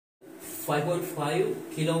5.5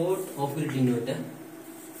 kilowatt off-grid inverter,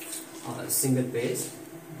 single phase.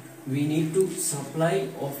 We need to supply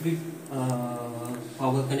off-grid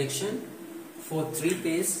power connection for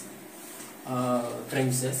 3-phase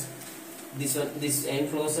premises. This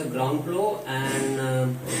enclosure ground floor, and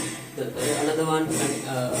another one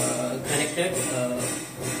connected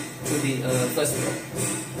to the first floor.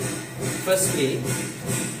 Firstly,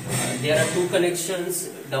 there are 2 connections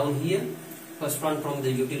down here. First one from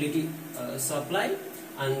the utility supply,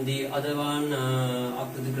 and the other one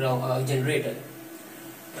up to the ground generator.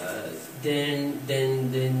 Then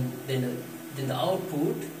the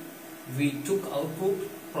output, we took output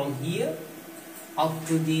from here up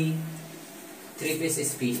to the 3-phase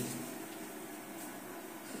SP.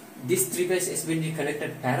 This 3-phase SPD is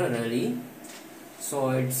connected parallelly, so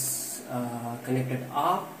it's connected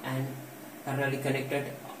up and parallelly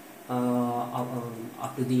connected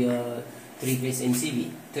up to the 3-phase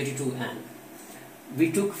MCB 32 amp.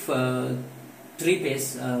 We took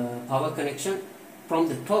 3-phase power connection from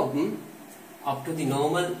the top up to the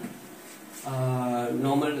normal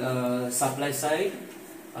supply side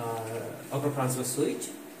auto transfer switch.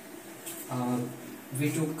 We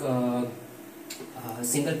took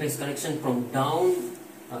single phase connection from down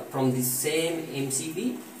from the same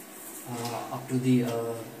MCB up to the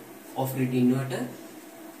off-grid inverter.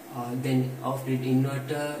 Then off-grid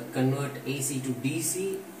inverter convert AC to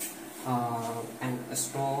DC and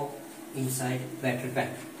store inside battery pack.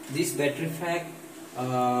 This battery pack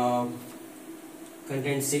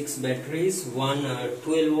contains 6 batteries, one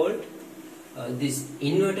 12 volt. This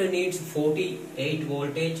inverter needs 48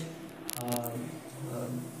 voltage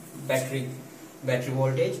battery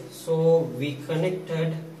voltage, so we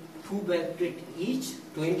connected 2 batteries each,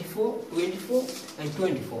 24 and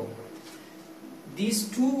 24. These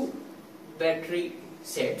 2 battery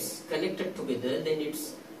sets connected together, then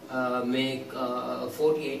it's make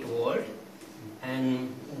 48 volt,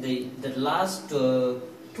 and the last 2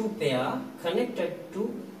 pair connected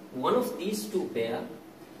to one of these 2 pair,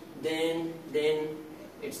 then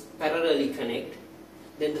it's parallelly connect.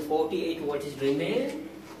 Then the 48 voltage remain.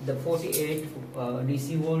 The 48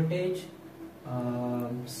 DC voltage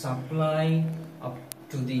supply up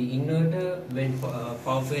to the inverter when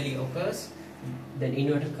power failure occurs. Then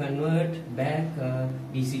inverter convert back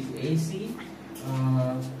DC to AC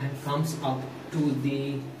and comes up to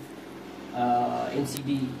the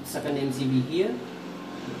MCB, second MCB here,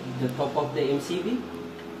 the top of the MCB.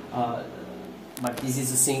 But this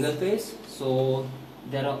is a single phase, so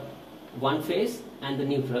there are 1 phase and the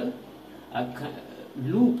neutral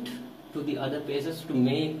looped to the other phases to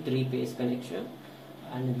make 3-phase connection,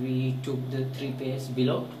 and we took the 3-phase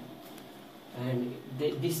below, and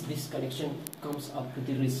this connection comes up to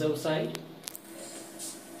the reserve side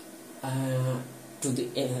to the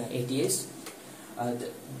ATS.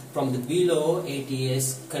 From the below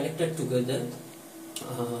ATS connected together,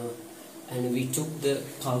 and we took the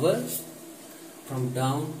power from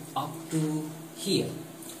down up to here.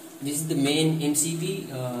 This is the main MCB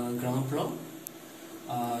ground floor.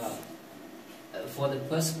 For the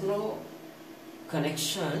first floor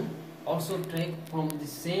connection also take from the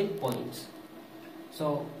same points.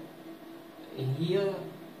 So here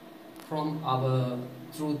from our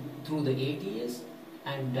through the ATS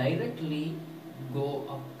and directly go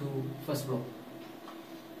up to first floor.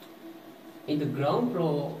 In the ground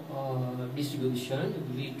floor distribution,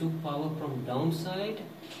 we took power from downside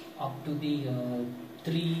up to the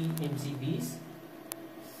 3 MCBs,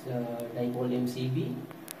 dipole MCB,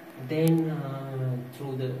 then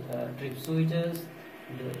through the trip switches,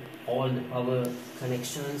 all the power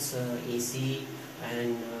connections, AC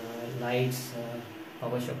and lights,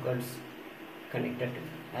 power sockets connected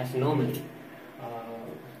as normally.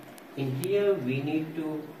 In here we need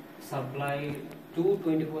to supply 2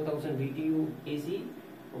 24,000 BTU AC,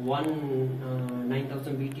 one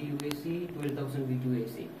 9,000 BTU AC, 12,000 BTU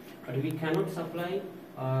AC. But we cannot supply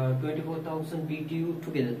 24,000 BTU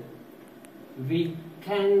together. We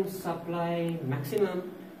can supply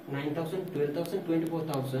maximum 9,000, 12,000,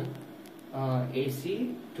 24,000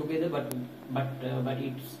 AC together, but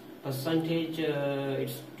its percentage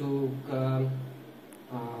it's to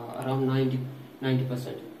around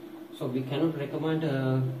 90%. So we cannot recommend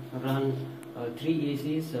run 3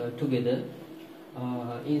 ACs together.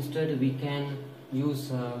 Instead, we can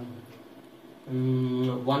use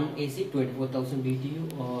one AC 24,000 BTU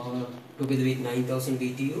together with 9,000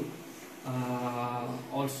 BTU.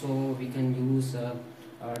 Also, we can use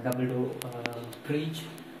double door fridge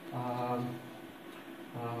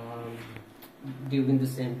during the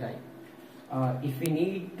same time. If we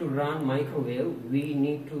need to run microwave, we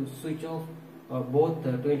need to switch off both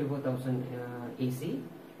 24,000 AC.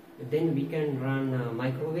 Then we can run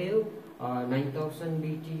microwave 9000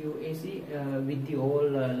 BTU AC with the all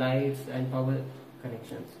lights and power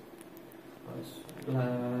connections.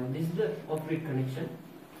 This is the off-grid connection.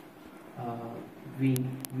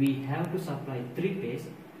 We have to supply 3 phase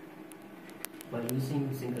by using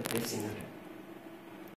single phase inverter.